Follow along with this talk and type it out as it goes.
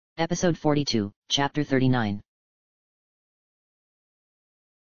Episode 42, Chapter 39.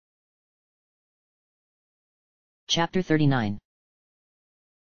 Chapter 39.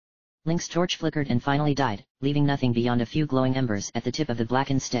 Link's torch flickered and finally died, leaving nothing beyond a few glowing embers at the tip of the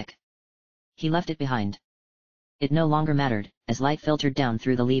blackened stick. He left it behind. It no longer mattered, as light filtered down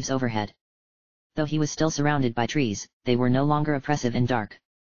through the leaves overhead. Though he was still surrounded by trees, they were no longer oppressive and dark.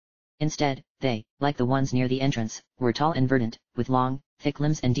 Instead, they, like the ones near the entrance, were tall and verdant, with long, thick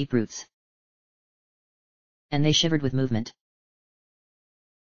limbs and deep roots. And they shivered with movement.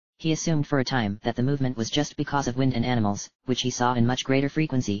 He assumed for a time that the movement was just because of wind and animals, which he saw in much greater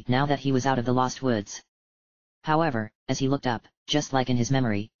frequency now that he was out of the lost woods. However, as he looked up, just like in his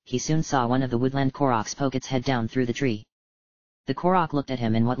memory, he soon saw one of the woodland Koroks poke its head down through the tree. The Korok looked at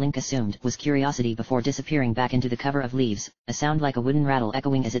him in what Link assumed was curiosity before disappearing back into the cover of leaves, a sound like a wooden rattle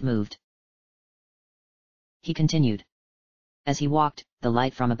echoing as it moved. He continued. As he walked, the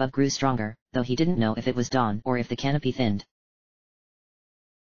light from above grew stronger, though he didn't know if it was dawn or if the canopy thinned.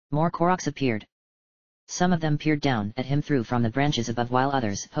 More Koroks appeared. Some of them peered down at him through from the branches above while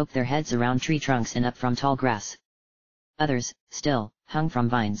others poked their heads around tree trunks and up from tall grass. Others, still, hung from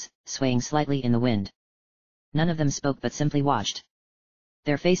vines, swaying slightly in the wind. None of them spoke but simply watched.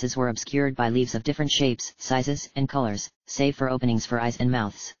 Their faces were obscured by leaves of different shapes, sizes, and colors, save for openings for eyes and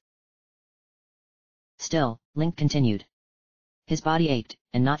mouths. Still, Link continued. His body ached,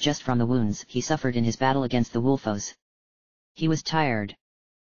 and not just from the wounds he suffered in his battle against the wolfos. He was tired.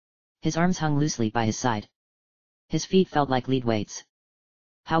 His arms hung loosely by his side. His feet felt like lead weights.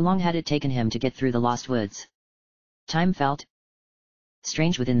 How long had it taken him to get through the lost woods? Time felt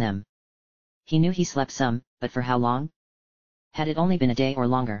strange within them. He knew he slept some, but for how long? Had it only been a day or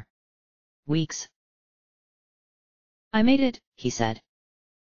longer? Weeks? "I made it," he said.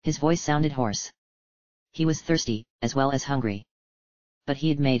 His voice sounded hoarse. He was thirsty, as well as hungry. But he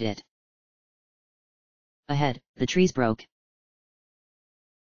had made it. Ahead, the trees broke.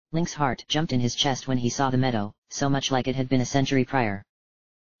 Link's heart jumped in his chest when he saw the meadow, so much like it had been a century prior.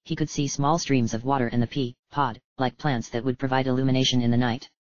 He could see small streams of water and the pod-like plants that would provide illumination in the night.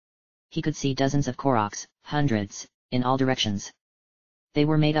 He could see dozens of Koroks, hundreds, in all directions. They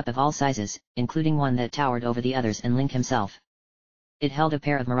were made up of all sizes, including one that towered over the others and Link himself. It held a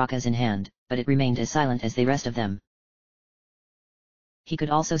pair of maracas in hand, but it remained as silent as the rest of them. He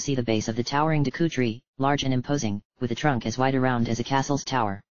could also see the base of the towering Deku tree, large and imposing, with a trunk as wide around as a castle's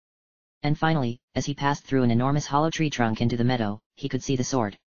tower. And finally, as he passed through an enormous hollow tree trunk into the meadow, he could see the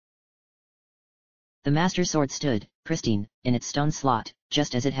sword. The Master Sword stood, pristine, in its stone slot,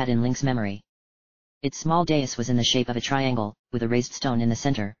 just as it had in Link's memory. Its small dais was in the shape of a triangle, with a raised stone in the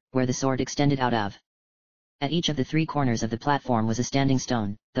center, where the sword extended out of. At each of the three corners of the platform was a standing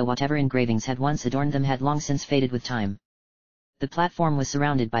stone, though whatever engravings had once adorned them had long since faded with time. The platform was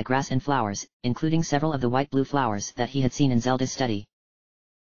surrounded by grass and flowers, including several of the white-blue flowers that he had seen in Zelda's study.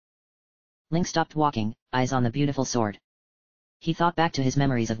 Link stopped walking, eyes on the beautiful sword. He thought back to his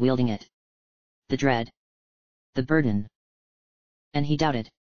memories of wielding it. The dread. The burden. And he doubted.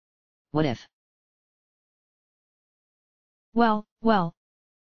 What if? Well,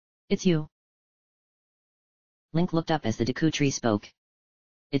 it's you. Link looked up as the Deku tree spoke.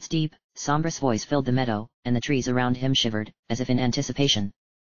 Its deep, sombrous voice filled the meadow, and the trees around him shivered, as if in anticipation.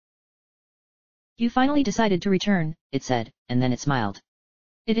 "You finally decided to return," it said, and then it smiled.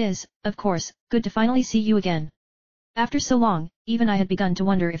 "It is, of course, good to finally see you again. After so long, even I had begun to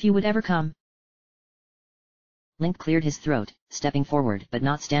wonder if you would ever come." Link cleared his throat, stepping forward but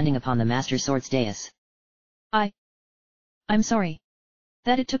not standing upon the Master Sword's dais. I'm sorry.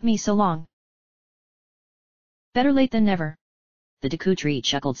 That it took me so long. Better late than never." The Deku tree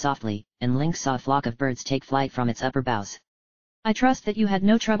chuckled softly, and Link saw a flock of birds take flight from its upper boughs. "I trust that you had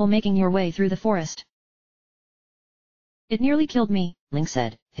no trouble making your way through the forest." "It nearly killed me," Link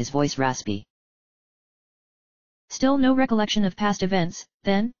said, his voice raspy. "Still no recollection of past events,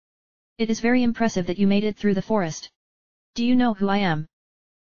 then? It is very impressive that you made it through the forest. Do you know who I am?"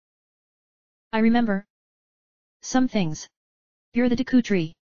 "I remember some things. You're the Deku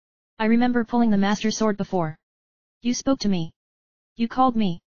tree. I remember pulling the Master Sword before. You spoke to me. You called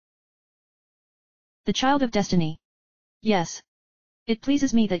me the Child of Destiny. Yes. It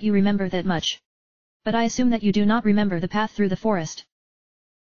pleases me that you remember that much. But I assume that you do not remember the path through the forest."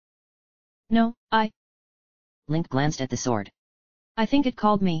 "No, Link glanced at the sword. "I think it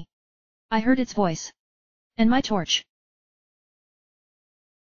called me. I heard its voice. And my torch."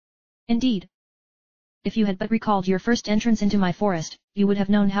 "Indeed. If you had but recalled your first entrance into my forest, you would have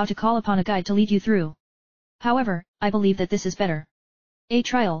known how to call upon a guide to lead you through. However, I believe that this is better. A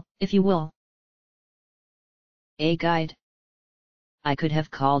trial, if you will." "A guide?" I could have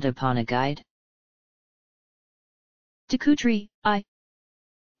called upon a guide. Deku Tree,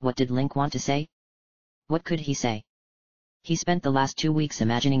 What did Link want to say? What could he say? He spent the last 2 weeks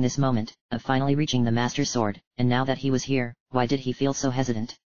imagining this moment, of finally reaching the Master Sword, and now that he was here, why did he feel so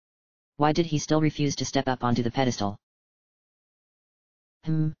hesitant? Why did he still refuse to step up onto the pedestal?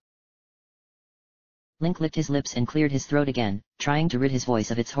 Link licked his lips and cleared his throat again, trying to rid his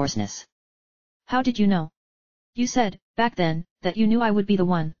voice of its hoarseness. How did you know? You said, back then, that you knew I would be the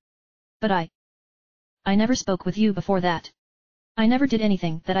one. But I never spoke with you before that. I never did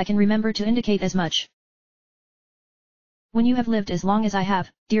anything that I can remember to indicate as much. When you have lived as long as I have,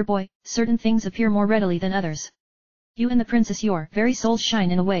 dear boy, certain things appear more readily than others. You and the princess, your very souls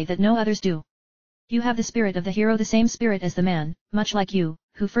shine in a way that no others do. You have the spirit of the hero, the same spirit as the man, much like you,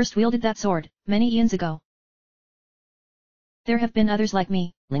 who first wielded that sword, many eons ago. There have been others like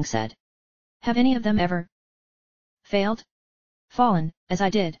me, Link said. Have any of them ever failed? Fallen, as I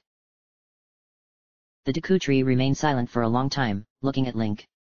did? The Deku Tree remained silent for a long time, looking at Link.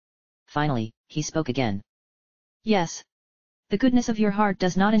 Finally, he spoke again. Yes. The goodness of your heart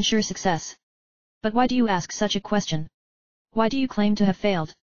does not ensure success. But why do you ask such a question? Why do you claim to have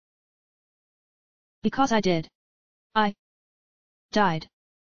failed? Because I did. I died.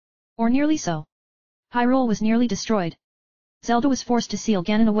 Or nearly so. Hyrule was nearly destroyed. Zelda was forced to seal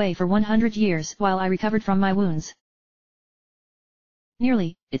Ganon away for 100 years while I recovered from my wounds.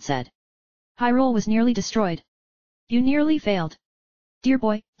 Nearly, it said. Hyrule was nearly destroyed. You nearly failed. Dear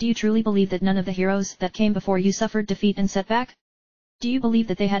boy, do you truly believe that none of the heroes that came before you suffered defeat and setback? Do you believe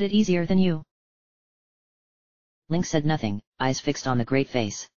that they had it easier than you? Link said nothing, eyes fixed on the great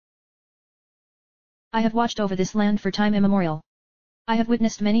face. I have watched over this land for time immemorial. I have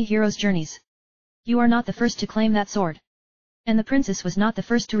witnessed many heroes' journeys. You are not the first to claim that sword. And the princess was not the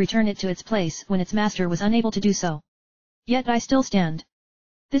first to return it to its place when its master was unable to do so. Yet I still stand.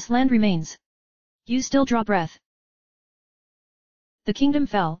 This land remains. You still draw breath. The kingdom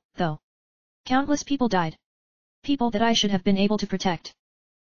fell, though. Countless people died. People that I should have been able to protect.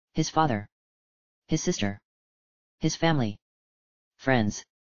 His father. His sister. His family. Friends.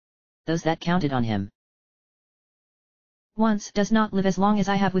 Those that counted on him. Once does not live as long as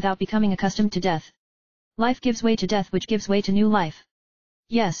I have without becoming accustomed to death. Life gives way to death, which gives way to new life.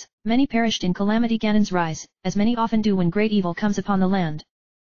 Yes, many perished in Calamity Ganon's rise, as many often do when great evil comes upon the land.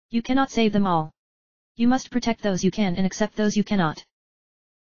 You cannot save them all. You must protect those you can and accept those you cannot.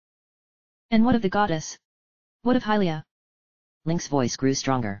 And what of the goddess? What of Hylia? Link's voice grew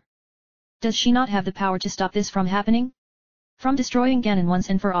stronger. Does she not have the power to stop this from happening? From destroying Ganon once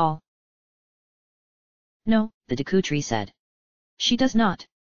and for all? No, the Deku Tree said. She does not.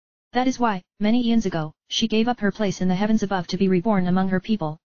 That is why, many eons ago, she gave up her place in the heavens above to be reborn among her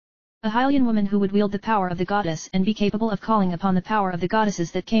people. A Hylian woman who would wield the power of the goddess and be capable of calling upon the power of the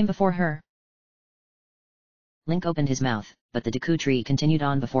goddesses that came before her. Link opened his mouth, but the Deku Tree continued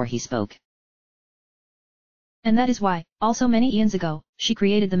on before he spoke. And that is why, also many eons ago, she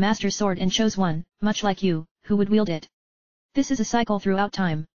created the Master Sword and chose one, much like you, who would wield it. This is a cycle throughout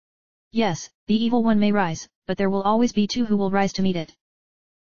time. Yes, the evil one may rise, but there will always be two who will rise to meet it.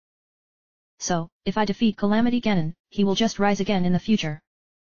 So, if I defeat Calamity Ganon, he will just rise again in the future.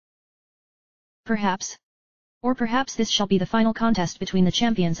 Perhaps. Or perhaps this shall be the final contest between the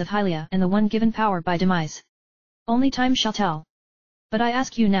champions of Hylia and the one given power by demise. Only time shall tell. But I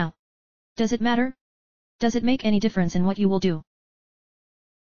ask you now. Does it matter? Does it make any difference in what you will do?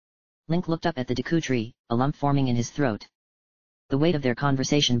 Link looked up at the Deku Tree, a lump forming in his throat. The weight of their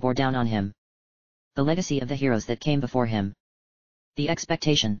conversation bore down on him. The legacy of the heroes that came before him. The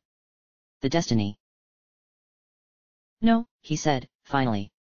expectation. The destiny. No, he said, finally.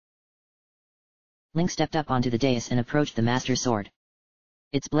 Link stepped up onto the dais and approached the Master Sword.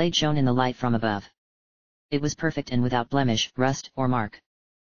 Its blade shone in the light from above. It was perfect and without blemish, rust, or mark.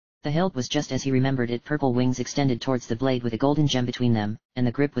 The hilt was just as he remembered it, purple wings extended towards the blade with a golden gem between them, and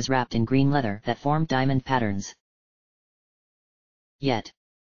the grip was wrapped in green leather that formed diamond patterns. Yet,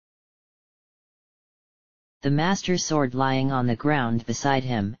 the Master Sword lying on the ground beside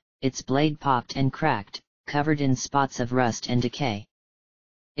him, its blade pocked and cracked, covered in spots of rust and decay.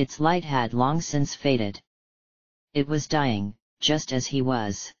 Its light had long since faded. It was dying, just as he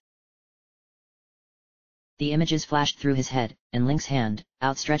was. The images flashed through his head, and Link's hand,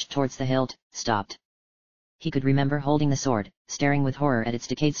 outstretched towards the hilt, stopped. He could remember holding the sword, staring with horror at its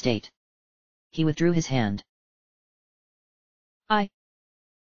decayed state. He withdrew his hand.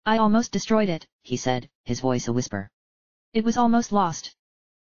 I almost destroyed it, he said, his voice a whisper. It was almost lost.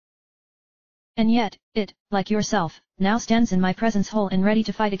 And yet, it, like yourself, now stands in my presence whole and ready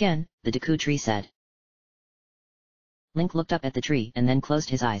to fight again, the Deku Tree said. Link looked up at the tree and then closed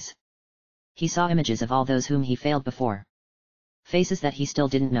his eyes. He saw images of all those whom he failed before. Faces that he still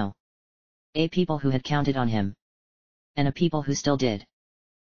didn't know. A people who had counted on him. And a people who still did.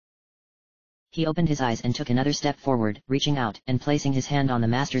 He opened his eyes and took another step forward, reaching out and placing his hand on the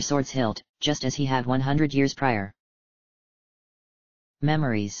Master Sword's hilt, just as he had 100 years prior.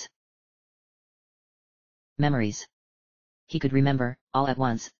 Memories. Memories. He could remember, all at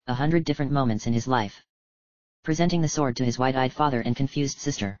once, 100 different moments in his life. Presenting the sword to his wide-eyed father and confused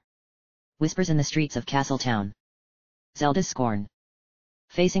sister. Whispers in the streets of Castle Town. Zelda's scorn.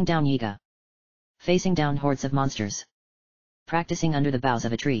 Facing down Yiga. Facing down hordes of monsters. Practicing under the boughs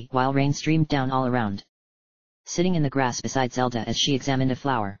of a tree while rain streamed down all around. Sitting in the grass beside Zelda as she examined a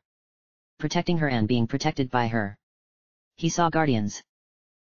flower. Protecting her and being protected by her. He saw guardians.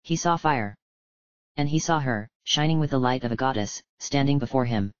 He saw fire. And he saw her, shining with the light of a goddess, standing before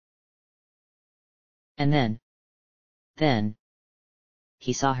him. And then,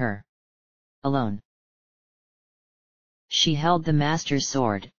 he saw her. Alone. She held the Master's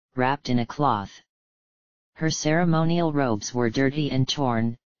sword, wrapped in a cloth. Her ceremonial robes were dirty and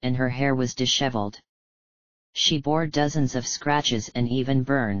torn, and her hair was disheveled. She bore dozens of scratches and even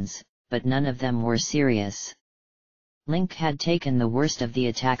burns, but none of them were serious. Link had taken the worst of the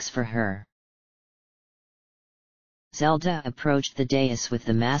attacks for her. Zelda approached the dais with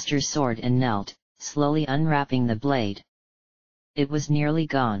the Master's sword and knelt, slowly unwrapping the blade. It was nearly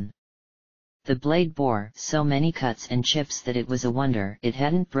gone. The blade bore so many cuts and chips that it was a wonder it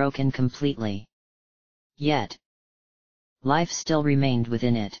hadn't broken completely. Yet, life still remained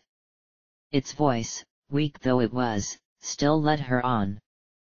within it. Its voice, weak though it was, still led her on.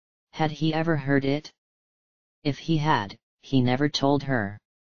 Had he ever heard it? If he had, he never told her.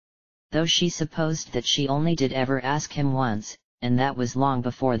 Though she supposed that she only did ever ask him once, and that was long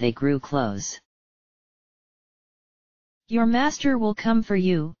before they grew close. Your master will come for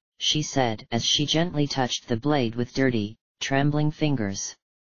you, she said as she gently touched the blade with dirty, trembling fingers.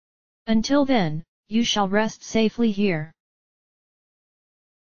 Until then, you shall rest safely here.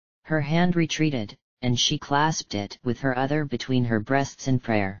 Her hand retreated, and she clasped it with her other between her breasts in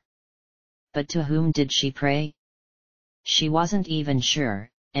prayer. But to whom did she pray? She wasn't even sure,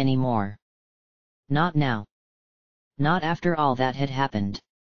 anymore. Not now. Not after all that had happened.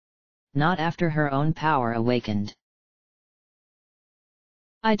 Not after her own power awakened.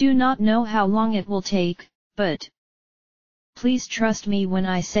 I do not know how long it will take, but please trust me when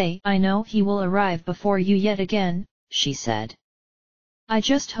I say I know he will arrive before you yet again, she said. I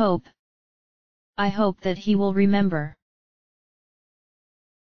just hope. I hope that he will remember.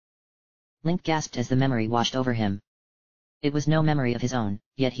 Link gasped as the memory washed over him. It was no memory of his own,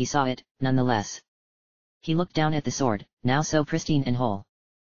 yet he saw it, nonetheless. He looked down at the sword, now so pristine and whole.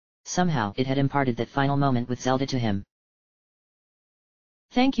 Somehow it had imparted that final moment with Zelda to him.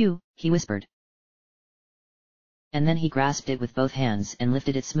 Thank you, he whispered. And then he grasped it with both hands and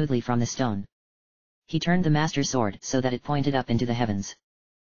lifted it smoothly from the stone. He turned the Master's sword so that it pointed up into the heavens.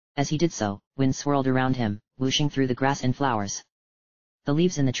 As he did so, wind swirled around him, whooshing through the grass and flowers. The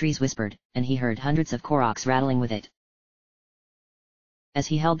leaves in the trees whispered, and he heard hundreds of Koroks rattling with it. As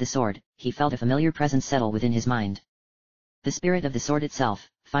he held the sword, he felt a familiar presence settle within his mind. The spirit of the sword itself,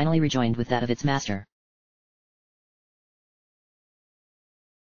 finally rejoined with that of its master.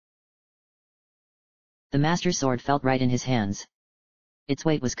 The Master's sword felt right in his hands. Its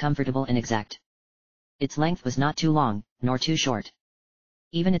weight was comfortable and exact. Its length was not too long, nor too short.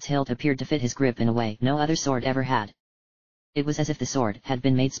 Even its hilt appeared to fit his grip in a way no other sword ever had. It was as if the sword had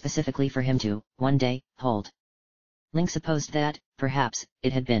been made specifically for him to, one day, hold. Link supposed that, perhaps,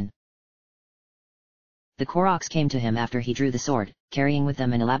 it had been. The Koroks came to him after he drew the sword, carrying with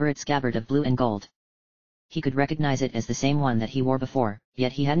them an elaborate scabbard of blue and gold. He could recognize it as the same one that he wore before,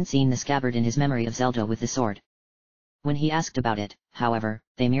 yet he hadn't seen the scabbard in his memory of Zelda with the sword. When he asked about it, however,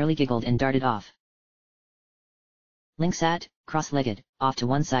 they merely giggled and darted off. Link sat, cross-legged, off to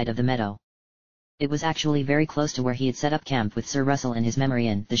one side of the meadow. It was actually very close to where he had set up camp with Sir Russell in his memory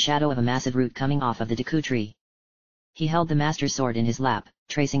in the shadow of a massive root coming off of the Deku tree. He held the Master's sword in his lap,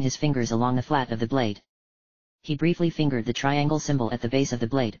 tracing his fingers along the flat of the blade. He briefly fingered the triangle symbol at the base of the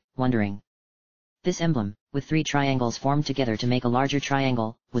blade, wondering. This emblem, with 3 triangles formed together to make a larger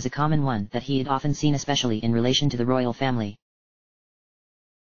triangle, was a common one that he had often seen especially in relation to the royal family.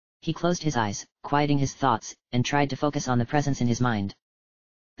 He closed his eyes, quieting his thoughts, and tried to focus on the presence in his mind.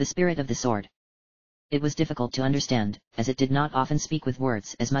 The spirit of the sword. It was difficult to understand, as it did not often speak with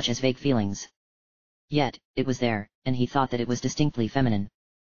words as much as vague feelings. Yet, it was there, and he thought that it was distinctly feminine.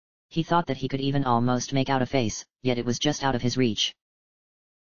 He thought that he could even almost make out a face, yet it was just out of his reach.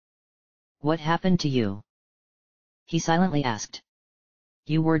 What happened to you? He silently asked.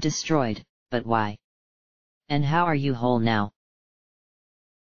 You were destroyed, but why? And how are you whole now?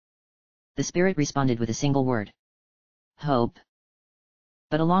 The spirit responded with a single word. Hope.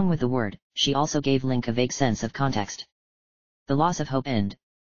 But along with the word, she also gave Link a vague sense of context. The loss of hope and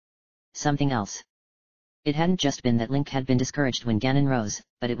something else. It hadn't just been that Link had been discouraged when Ganon rose,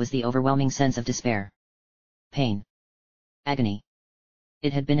 but it was the overwhelming sense of despair. Pain. Agony.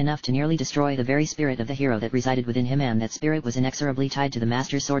 It had been enough to nearly destroy the very spirit of the hero that resided within him, and that spirit was inexorably tied to the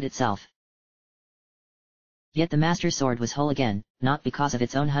Master Sword itself. Yet the Master Sword was whole again, not because of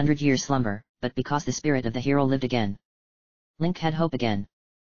its own 100-year slumber, but because the spirit of the hero lived again. Link had hope again.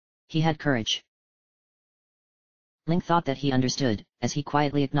 He had courage. Link thought that he understood, as he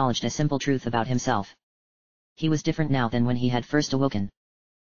quietly acknowledged a simple truth about himself. He was different now than when he had first awoken.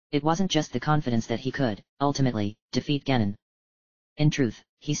 It wasn't just the confidence that he could, ultimately, defeat Ganon. In truth,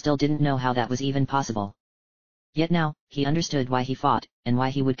 he still didn't know how that was even possible. Yet now, he understood why he fought, and why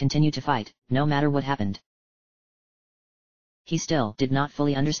he would continue to fight, no matter what happened. He still did not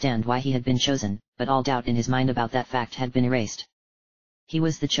fully understand why he had been chosen, but all doubt in his mind about that fact had been erased. He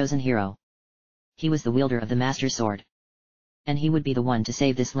was the chosen hero. He was the wielder of the Master Sword. And he would be the one to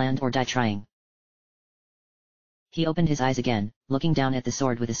save this land or die trying. He opened his eyes again, looking down at the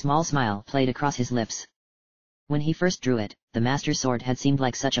sword with a small smile played across his lips. When he first drew it, the Master Sword had seemed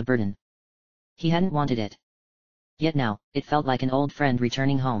like such a burden. He hadn't wanted it. Yet now, it felt like an old friend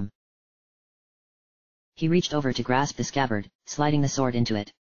returning home. He reached over to grasp the scabbard, sliding the sword into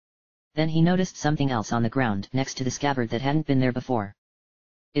it. Then he noticed something else on the ground next to the scabbard that hadn't been there before.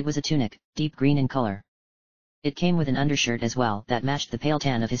 It was a tunic, deep green in color. It came with an undershirt as well that matched the pale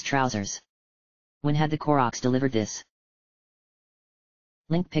tan of his trousers. When had the Koroks delivered this?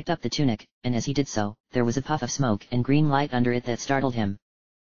 Link picked up the tunic, and as he did so, there was a puff of smoke and green light under it that startled him.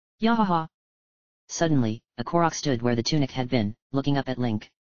 Yahaha! Suddenly, a Korok stood where the tunic had been, looking up at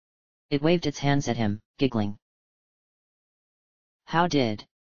Link. It waved its hands at him, giggling. How did?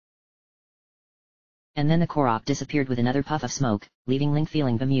 And then the Korok disappeared with another puff of smoke, leaving Link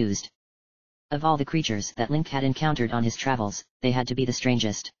feeling bemused. Of all the creatures that Link had encountered on his travels, they had to be the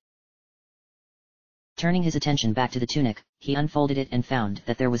strangest. Turning his attention back to the tunic, he unfolded it and found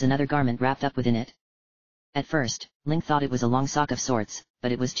that there was another garment wrapped up within it. At first, Link thought it was a long sock of sorts,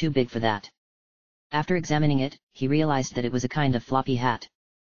 but it was too big for that. After examining it, he realized that it was a kind of floppy hat.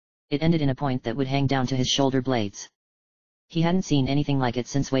 It ended in a point that would hang down to his shoulder blades. He hadn't seen anything like it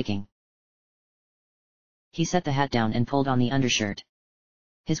since waking. He set the hat down and pulled on the undershirt.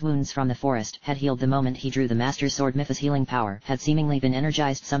 His wounds from the forest had healed the moment he drew the Master Sword. Mipha's healing power had seemingly been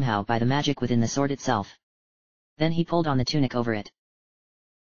energized somehow by the magic within the sword itself. Then he pulled on the tunic over it.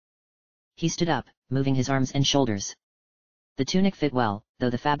 He stood up, moving his arms and shoulders. The tunic fit well, though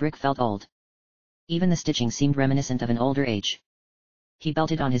the fabric felt old. Even the stitching seemed reminiscent of an older age. He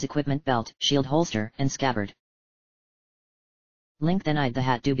belted on his equipment belt, shield holster, and scabbard. Link then eyed the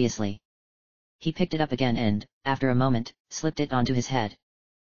hat dubiously. He picked it up again and, after a moment, slipped it onto his head.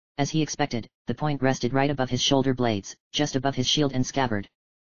 As he expected, the point rested right above his shoulder blades, just above his shield and scabbard.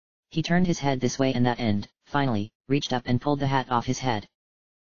 He turned his head this way and that and, finally, reached up and pulled the hat off his head.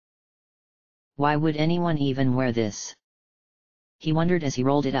 Why would anyone even wear this? He wondered as he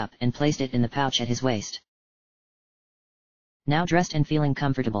rolled it up and placed it in the pouch at his waist. Now dressed and feeling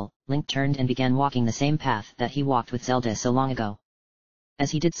comfortable, Link turned and began walking the same path that he walked with Zelda so long ago. As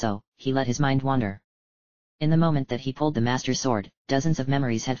he did so, he let his mind wander. In the moment that he pulled the Master Sword, dozens of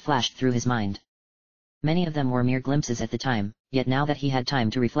memories had flashed through his mind. Many of them were mere glimpses at the time, yet now that he had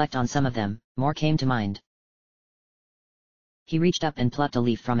time to reflect on some of them, more came to mind. He reached up and plucked a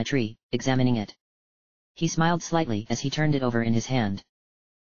leaf from a tree, examining it. He smiled slightly as he turned it over in his hand.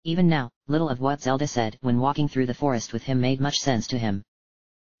 Even now, little of what Zelda said when walking through the forest with him made much sense to him.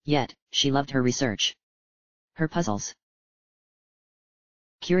 Yet, she loved her research. Her puzzles.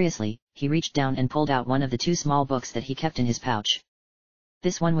 Curiously, he reached down and pulled out one of the two small books that he kept in his pouch.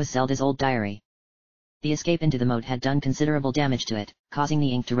 This one was Zelda's old diary. The escape into the moat had done considerable damage to it, causing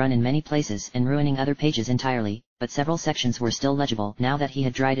the ink to run in many places and ruining other pages entirely, but several sections were still legible now that he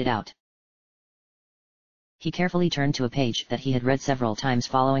had dried it out. He carefully turned to a page that he had read several times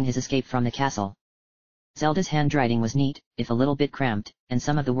following his escape from the castle. Zelda's handwriting was neat, if a little bit cramped, and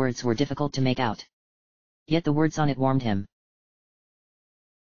some of the words were difficult to make out. Yet the words on it warmed him.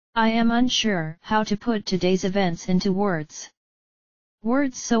 I am unsure how to put today's events into words.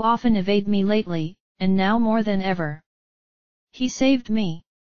 Words so often evade me lately, and now more than ever. He saved me.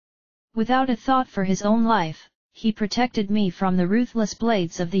 Without a thought for his own life, he protected me from the ruthless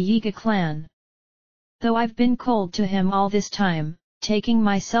blades of the Yiga clan. Though I've been cold to him all this time, taking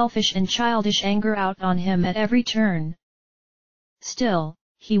my selfish and childish anger out on him at every turn. Still,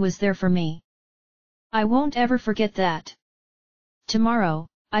 he was there for me. I won't ever forget that. Tomorrow,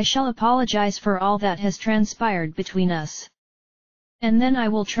 I shall apologize for all that has transpired between us. And then I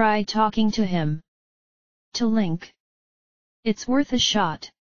will try talking to him. To Link. It's worth a shot.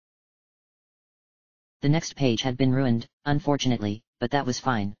 The next page had been ruined, unfortunately, but that was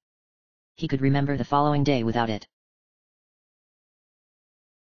fine. He could remember the following day without it.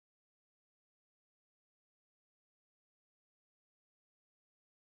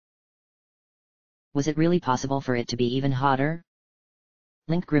 Was it really possible for it to be even hotter?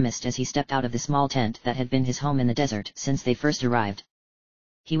 Link grimaced as he stepped out of the small tent that had been his home in the desert since they first arrived.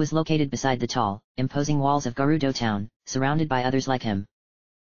 He was located beside the tall, imposing walls of Gerudo Town, surrounded by others like him.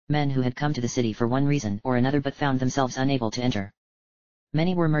 Men who had come to the city for one reason or another but found themselves unable to enter.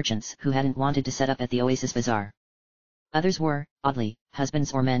 Many were merchants who hadn't wanted to set up at the Oasis Bazaar. Others were, oddly,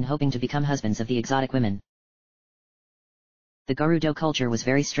 husbands or men hoping to become husbands of the exotic women. The Gerudo culture was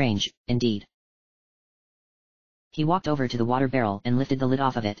very strange, indeed. He walked over to the water barrel and lifted the lid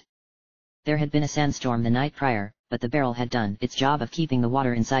off of it. There had been a sandstorm the night prior, but the barrel had done its job of keeping the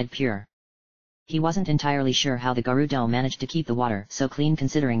water inside pure. He wasn't entirely sure how the Gerudo managed to keep the water so clean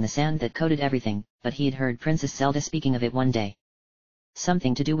considering the sand that coated everything, but he had heard Princess Zelda speaking of it one day.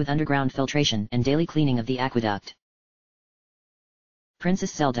 Something to do with underground filtration and daily cleaning of the aqueduct.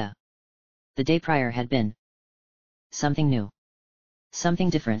 Princess Zelda. The day prior had been something new. Something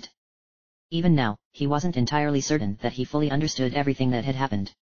different. Even now, he wasn't entirely certain that he fully understood everything that had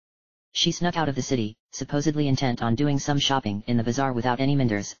happened. She snuck out of the city, supposedly intent on doing some shopping in the bazaar without any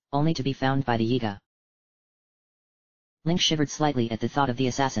minders, only to be found by the Yiga. Link shivered slightly at the thought of the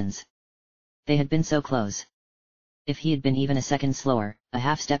assassins. They had been so close. If he had been even a second slower, a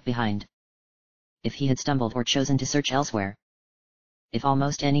half step behind. If he had stumbled or chosen to search elsewhere. If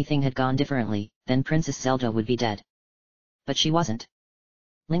almost anything had gone differently, then Princess Zelda would be dead. But she wasn't.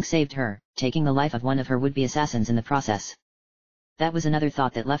 Link saved her, taking the life of one of her would-be assassins in the process. That was another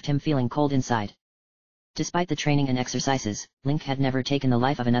thought that left him feeling cold inside. Despite the training and exercises, Link had never taken the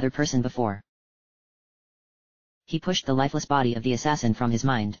life of another person before. He pushed the lifeless body of the assassin from his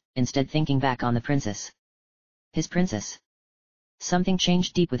mind, instead thinking back on the princess. His princess. Something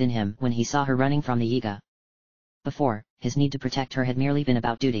changed deep within him when he saw her running from the Yiga. Before, his need to protect her had merely been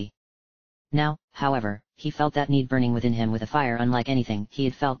about duty. Now, however, he felt that need burning within him with a fire unlike anything he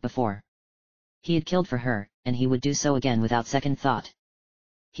had felt before. He had killed for her, and he would do so again without second thought.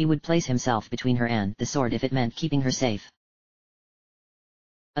 He would place himself between her and the sword if it meant keeping her safe.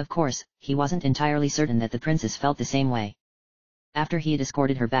 Of course, he wasn't entirely certain that the princess felt the same way. After he had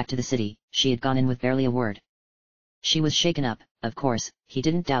escorted her back to the city, she had gone in with barely a word. She was shaken up, of course, he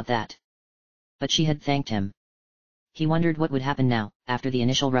didn't doubt that. But she had thanked him. He wondered what would happen now, after the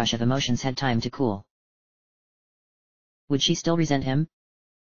initial rush of emotions had time to cool. Would she still resent him?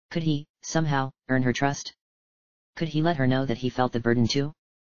 Could he, somehow, earn her trust? Could he let her know that he felt the burden too?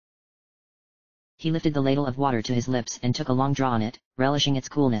 He lifted the ladle of water to his lips and took a long draw on it, relishing its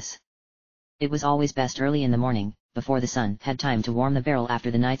coolness. It was always best early in the morning, before the sun had time to warm the barrel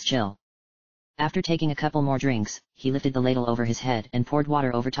after the night's chill. After taking a couple more drinks, he lifted the ladle over his head and poured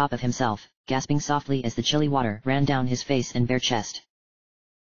water over top of himself, gasping softly as the chilly water ran down his face and bare chest.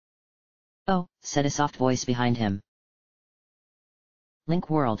 "Oh," said a soft voice behind him. Link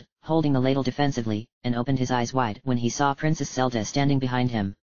whirled, holding the ladle defensively, and opened his eyes wide when he saw Princess Zelda standing behind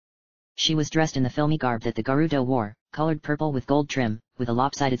him. She was dressed in the filmy garb that the Gerudo wore, colored purple with gold trim, with a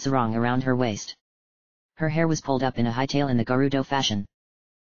lopsided sarong around her waist. Her hair was pulled up in a high tail in the Gerudo fashion.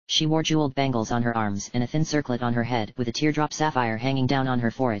 She wore jeweled bangles on her arms and a thin circlet on her head with a teardrop sapphire hanging down on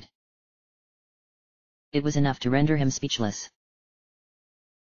her forehead. It was enough to render him speechless.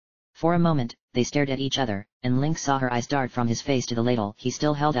 For a moment, they stared at each other, and Link saw her eyes dart from his face to the ladle he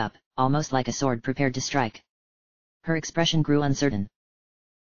still held up, almost like a sword prepared to strike. Her expression grew uncertain.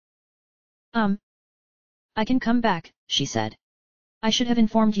 I can come back," she said. "I should have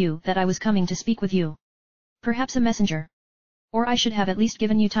informed you that I was coming to speak with you. Perhaps a messenger. Or I should have at least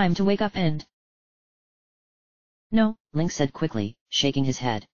given you time to wake up and—" "No," Link said quickly, shaking his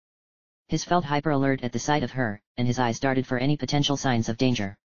head. His felt hyper-alert at the sight of her, and his eyes darted for any potential signs of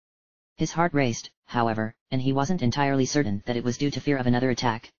danger. His heart raced, however, and he wasn't entirely certain that it was due to fear of another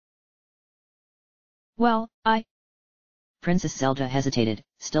attack. "Well, Princess Zelda hesitated,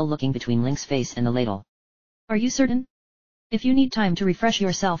 still looking between Link's face and the ladle. "Are you certain? If you need time to refresh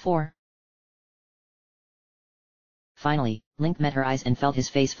yourself or—" Finally, Link met her eyes and felt his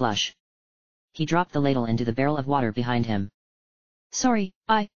face flush. He dropped the ladle into the barrel of water behind him. "Sorry,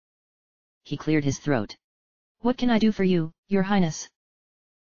 He cleared his throat. "What can I do for you, Your Highness.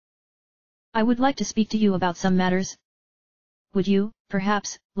 I would like to speak to you about some matters. Would you,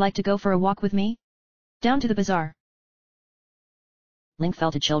 perhaps, like to go for a walk with me? Down to the bazaar. Link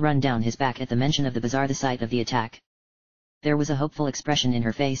felt a chill run down his back at the mention of the bazaar, the site of the attack. There was a hopeful expression in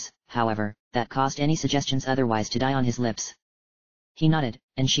her face, however, that caused any suggestions otherwise to die on his lips. He nodded,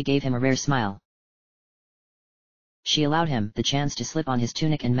 and she gave him a rare smile. She allowed him the chance to slip on his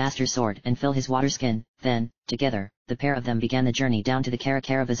tunic and master sword and fill his water skin, then, together, the pair of them began the journey down to the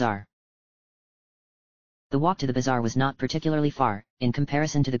Kara Bazaar. The walk to the bazaar was not particularly far, in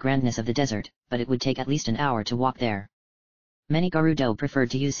comparison to the grandness of the desert, but it would take at least an hour to walk there. Many Gerudo preferred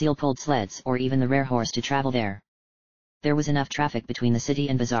to use seal-pulled sleds or even the rare horse to travel there. There was enough traffic between the city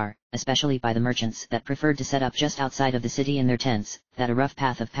and bazaar, especially by the merchants that preferred to set up just outside of the city in their tents, that a rough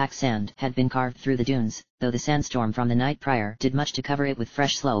path of packed sand had been carved through the dunes, though the sandstorm from the night prior did much to cover it with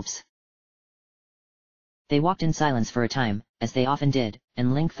fresh slopes. They walked in silence for a time, as they often did,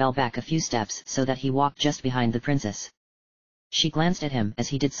 and Link fell back a few steps so that he walked just behind the princess. She glanced at him as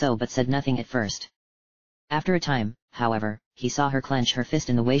he did so but said nothing at first. After a time, however, he saw her clench her fist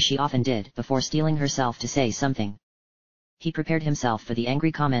in the way she often did before steeling herself to say something. He prepared himself for the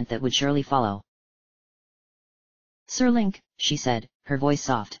angry comment that would surely follow. Sir Link, she said, her voice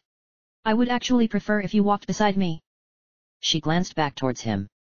soft. I would actually prefer if you walked beside me. She glanced back towards him.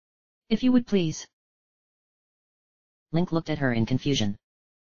 If you would please. Link looked at her in confusion.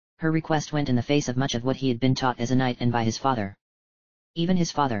 Her request went in the face of much of what he had been taught as a knight and by his father. Even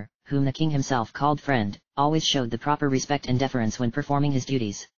his father, whom the king himself called friend, always showed the proper respect and deference when performing his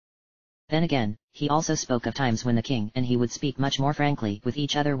duties. Then again, he also spoke of times when the king and he would speak much more frankly with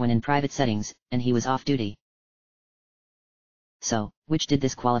each other when in private settings, and he was off duty. So, which did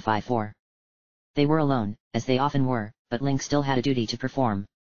this qualify for? They were alone, as they often were, but Link still had a duty to perform.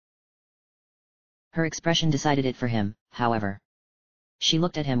 Her expression decided it for him, however. She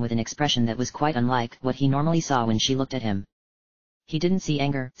looked at him with an expression that was quite unlike what he normally saw when she looked at him. He didn't see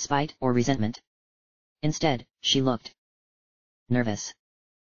anger, spite, or resentment. Instead, she looked nervous.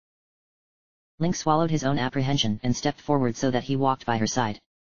 Link swallowed his own apprehension and stepped forward so that he walked by her side.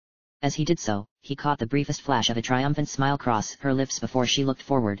 As he did so, he caught the briefest flash of a triumphant smile cross her lips before she looked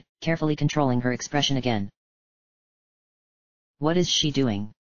forward, carefully controlling her expression again. What is she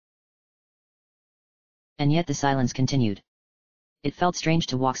doing? And yet the silence continued. It felt strange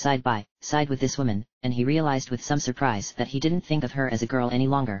to walk side by side with this woman, and he realized with some surprise that he didn't think of her as a girl any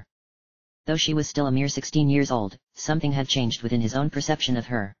longer. Though she was still a mere 16 years old, something had changed within his own perception of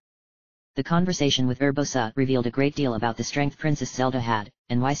her. The conversation with Urbosa revealed a great deal about the strength Princess Zelda had,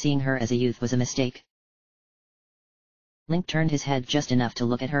 and why seeing her as a youth was a mistake. Link turned his head just enough to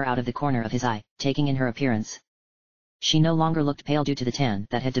look at her out of the corner of his eye, taking in her appearance. She no longer looked pale due to the tan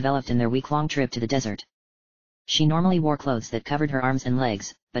that had developed in their week-long trip to the desert. She normally wore clothes that covered her arms and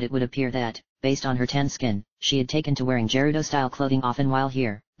legs, but it would appear that, based on her tan skin, she had taken to wearing Gerudo-style clothing often while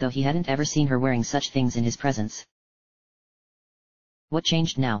here, though he hadn't ever seen her wearing such things in his presence. What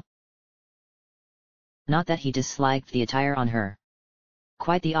changed now? Not that he disliked the attire on her.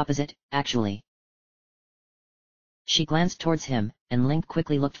 Quite the opposite, actually. She glanced towards him, and Link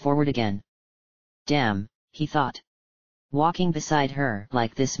quickly looked forward again. Damn, he thought. Walking beside her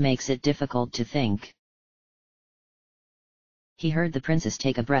like this makes it difficult to think. He heard the princess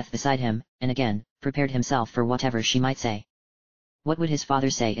take a breath beside him, and again, prepared himself for whatever she might say. What would his father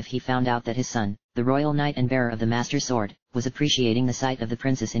say if he found out that his son, the royal knight and bearer of the master sword, was appreciating the sight of the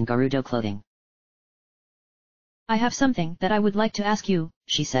princess in Gerudo clothing? I have something that I would like to ask you,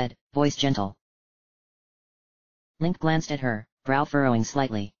 she said, voice gentle. Link glanced at her, brow furrowing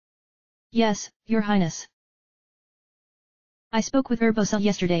slightly. Yes, Your Highness. I spoke with Urbosa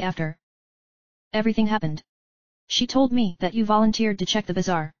yesterday after everything happened. She told me that you volunteered to check the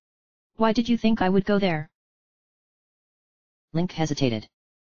bazaar. Why did you think I would go there? Link hesitated.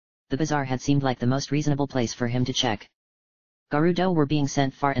 The bazaar had seemed like the most reasonable place for him to check. Gerudo were being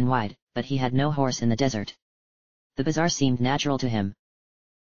sent far and wide, but he had no horse in the desert. The bazaar seemed natural to him.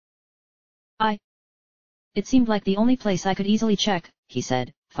 It seemed like the only place I could easily check, he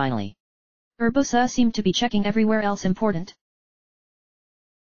said, finally. Urbosa seemed to be checking everywhere else important.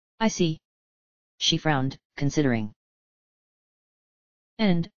 I see. She frowned, considering.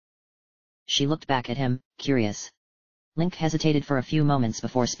 And? She looked back at him, curious. Link hesitated for a few moments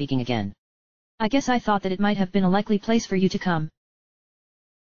before speaking again. I guess I thought that it might have been a likely place for you to come.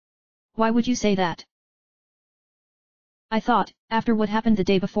 Why would you say that? I thought, after what happened the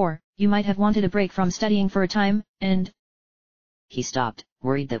day before, you might have wanted a break from studying for a time, and... He stopped,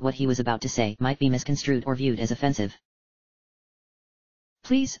 worried that what he was about to say might be misconstrued or viewed as offensive.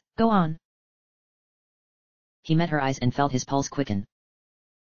 Please, go on. He met her eyes and felt his pulse quicken.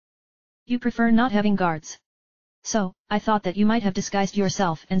 You prefer not having guards. So, I thought that you might have disguised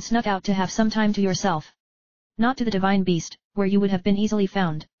yourself and snuck out to have some time to yourself. Not to the divine beast, where you would have been easily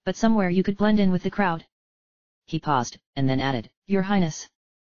found, but somewhere you could blend in with the crowd. He paused, and then added, Your Highness.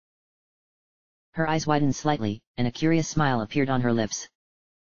 Her eyes widened slightly, and a curious smile appeared on her lips.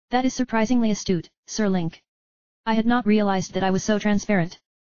 That is surprisingly astute, Sir Link. I had not realized that I was so transparent.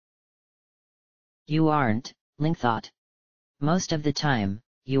 You aren't, Link thought. Most of the time,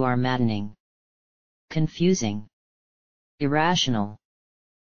 you are maddening. Confusing. Irrational.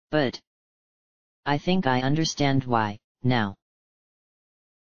 But I think I understand why, now.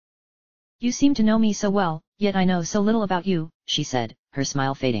 You seem to know me so well, yet I know so little about you, she said, her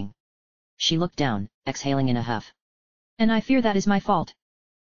smile fading. She looked down, exhaling in a huff. And I fear that is my fault.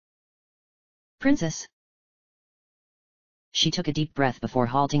 Princess. She took a deep breath before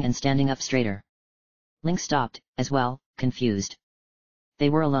halting and standing up straighter. Link stopped, as well, confused. They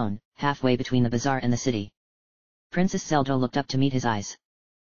were alone, halfway between the bazaar and the city. Princess Zelda looked up to meet his eyes.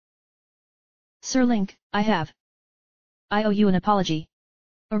 Sir Link, I owe you an apology.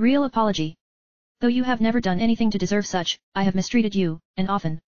 A real apology. Though you have never done anything to deserve such, I have mistreated you, and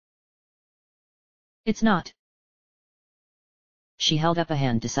often. It's not. She held up a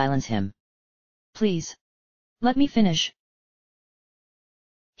hand to silence him. Please. Let me finish.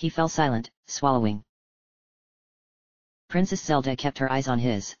 He fell silent, swallowing. Princess Zelda kept her eyes on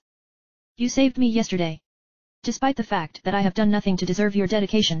his. You saved me yesterday. Despite the fact that I have done nothing to deserve your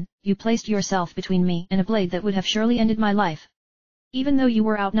dedication, you placed yourself between me and a blade that would have surely ended my life. Even though you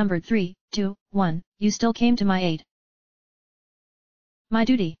were outnumbered 3-1, you still came to my aid. My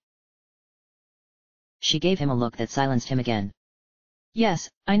duty. She gave him a look that silenced him again. Yes,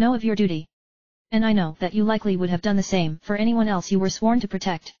 I know of your duty. And I know that you likely would have done the same for anyone else you were sworn to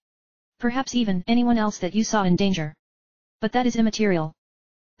protect. Perhaps even anyone else that you saw in danger. But that is immaterial.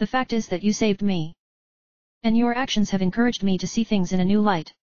 The fact is that you saved me. And your actions have encouraged me to see things in a new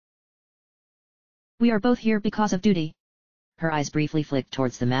light. We are both here because of duty. Her eyes briefly flicked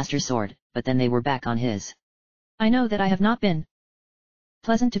towards the master's sword, but then they were back on his. I know that I have not been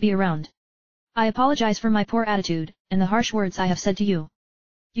pleasant to be around. I apologize for my poor attitude, and the harsh words I have said to you.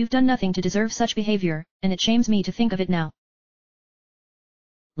 You've done nothing to deserve such behavior, and it shames me to think of it now.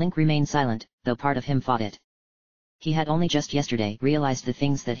 Link remained silent, though part of him fought it. He had only just yesterday realized the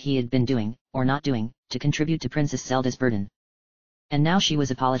things that he had been doing, or not doing, to contribute to Princess Zelda's burden. And now she was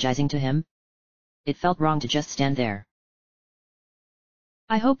apologizing to him? It felt wrong to just stand there.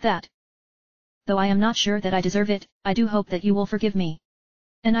 I hope that. Though I am not sure that I deserve it, I do hope that you will forgive me.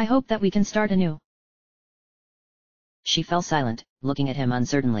 And I hope that we can start anew. She fell silent, looking at him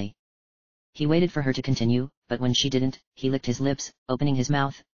uncertainly. He waited for her to continue, but when she didn't, he licked his lips, opening his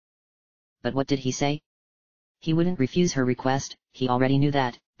mouth. But what did he say? He wouldn't refuse her request, he already knew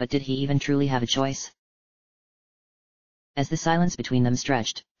that, but did he even truly have a choice? As the silence between them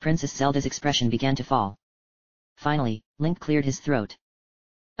stretched, Princess Zelda's expression began to fall. Finally, Link cleared his throat.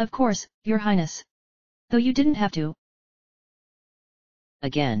 Of course, Your Highness. Though you didn't have to.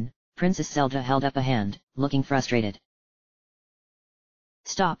 Again, Princess Zelda held up a hand, looking frustrated.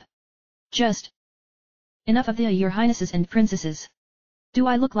 Stop. Just. Enough of the Your Highnesses and princesses. Do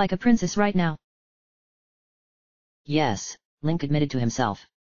I look like a princess right now? Yes, Link admitted to himself.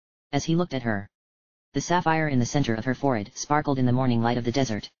 As he looked at her. The sapphire in the center of her forehead sparkled in the morning light of the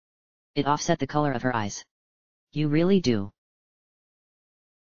desert. It offset the color of her eyes. You really do.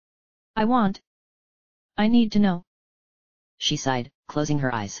 I need to know. She sighed, closing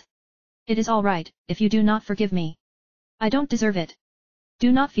her eyes. It is all right, if you do not forgive me. I don't deserve it.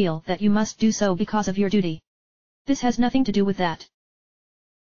 Do not feel that you must do so because of your duty. This has nothing to do with that.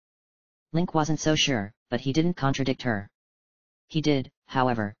 Link wasn't so sure, but he didn't contradict her. He did,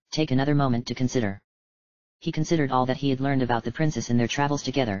 however, take another moment to consider. He considered all that he had learned about the princess in their travels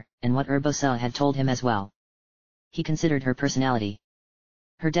together, and what Urbosa had told him as well. He considered her personality.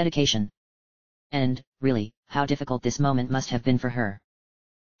 Her dedication. And, really, how difficult this moment must have been for her.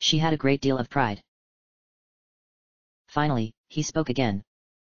 She had a great deal of pride. Finally, he spoke again.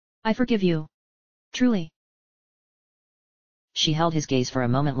 I forgive you. Truly. She held his gaze for a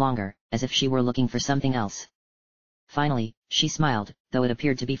moment longer, as if she were looking for something else. Finally, she smiled, though it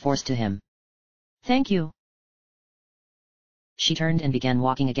appeared to be forced to him. Thank you. She turned and began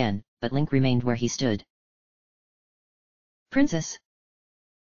walking again, but Link remained where he stood. Princess.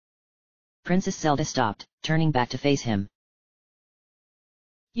 Princess Zelda stopped, turning back to face him.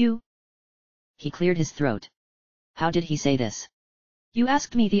 You. He cleared his throat. How did he say this? You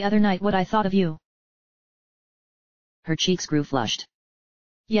asked me the other night what I thought of you. Her cheeks grew flushed.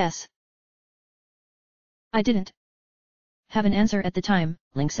 Yes. I didn't have an answer at the time,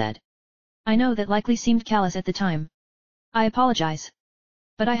 Link said. I know that likely seemed callous at the time. I apologize.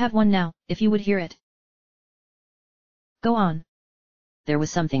 But I have one now, if you would hear it. Go on. There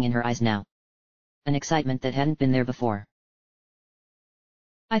was something in her eyes now. An excitement that hadn't been there before.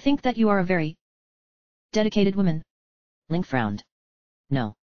 I think that you are a very dedicated woman. Link frowned.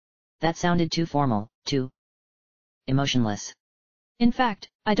 No. That sounded too formal, too emotionless. In fact,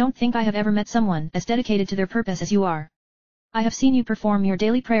 I don't think I have ever met someone as dedicated to their purpose as you are. I have seen you perform your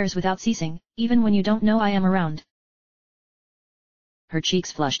daily prayers without ceasing, even when you don't know I am around. Her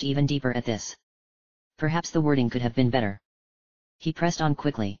cheeks flushed even deeper at this. Perhaps the wording could have been better. He pressed on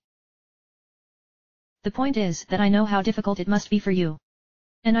quickly. The point is that I know how difficult it must be for you.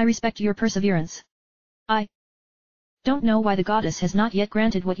 And I respect your perseverance. I don't know why the goddess has not yet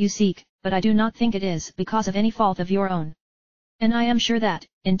granted what you seek, but I do not think it is because of any fault of your own. And I am sure that,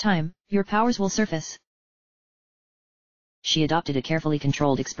 in time, your powers will surface. She adopted a carefully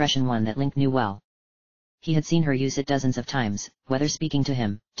controlled expression, one that Link knew well. He had seen her use it dozens of times, whether speaking to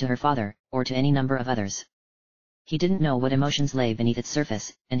him, to her father, or to any number of others. He didn't know what emotions lay beneath its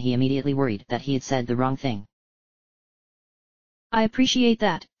surface, and he immediately worried that he had said the wrong thing. I appreciate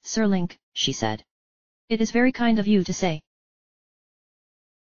that, Sir Link, she said. It is very kind of you to say.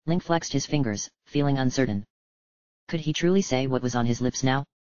 Link flexed his fingers, feeling uncertain. Could he truly say what was on his lips now?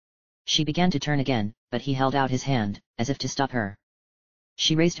 She began to turn again, but he held out his hand, as if to stop her.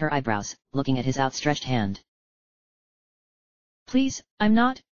 She raised her eyebrows, looking at his outstretched hand. Please, I'm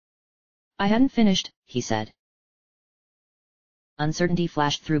not. I hadn't finished, he said. Uncertainty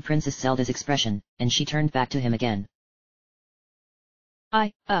flashed through Princess Zelda's expression, and she turned back to him again.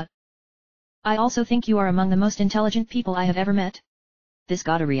 I also think you are among the most intelligent people I have ever met. This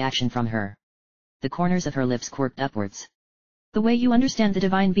got a reaction from her. The corners of her lips quirked upwards. The way you understand the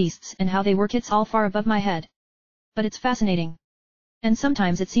divine beasts and how they work, it's all far above my head. But it's fascinating. And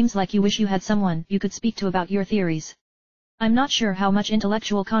sometimes it seems like you wish you had someone you could speak to about your theories. I'm not sure how much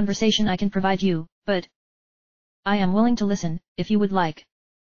intellectual conversation I can provide you, but I am willing to listen, if you would like.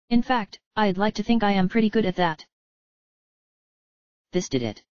 In fact, I'd like to think I am pretty good at that. This did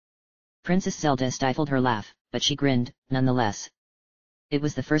it. Princess Zelda stifled her laugh, but she grinned, nonetheless. It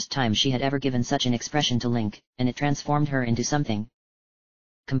was the first time she had ever given such an expression to Link, and it transformed her into something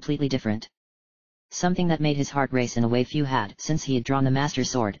completely different. Something that made his heart race in a way few had since he had drawn the Master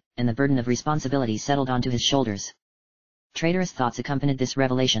Sword, and the burden of responsibility settled onto his shoulders. Traitorous thoughts accompanied this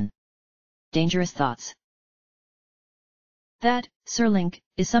revelation. Dangerous thoughts. That, Sir Link,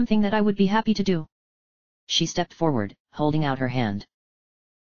 is something that I would be happy to do. She stepped forward, holding out her hand.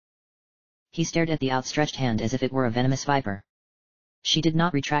 He stared at the outstretched hand as if it were a venomous viper. She did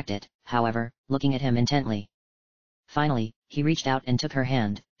not retract it, however, looking at him intently. Finally, he reached out and took her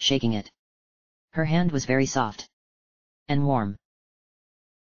hand, shaking it. Her hand was very soft and warm.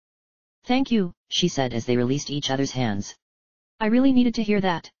 Thank you, she said as they released each other's hands. I really needed to hear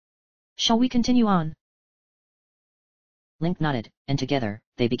that. Shall we continue on? Link nodded, and together,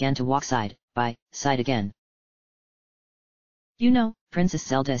 they began to walk side by side again. You know, Princess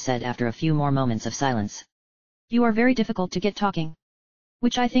Zelda said after a few more moments of silence. You are very difficult to get talking.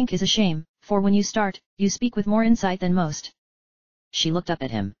 Which I think is a shame, for when you start, you speak with more insight than most. She looked up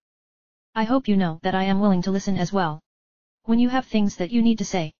at him. I hope you know that I am willing to listen as well. When you have things that you need to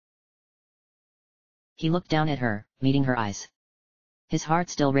say. He looked down at her, meeting her eyes. His heart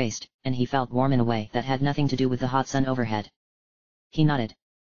still raced, and he felt warm in a way that had nothing to do with the hot sun overhead. He nodded.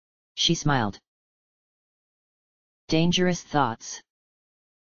 She smiled. Dangerous thoughts.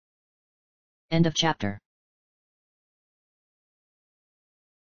 End of chapter.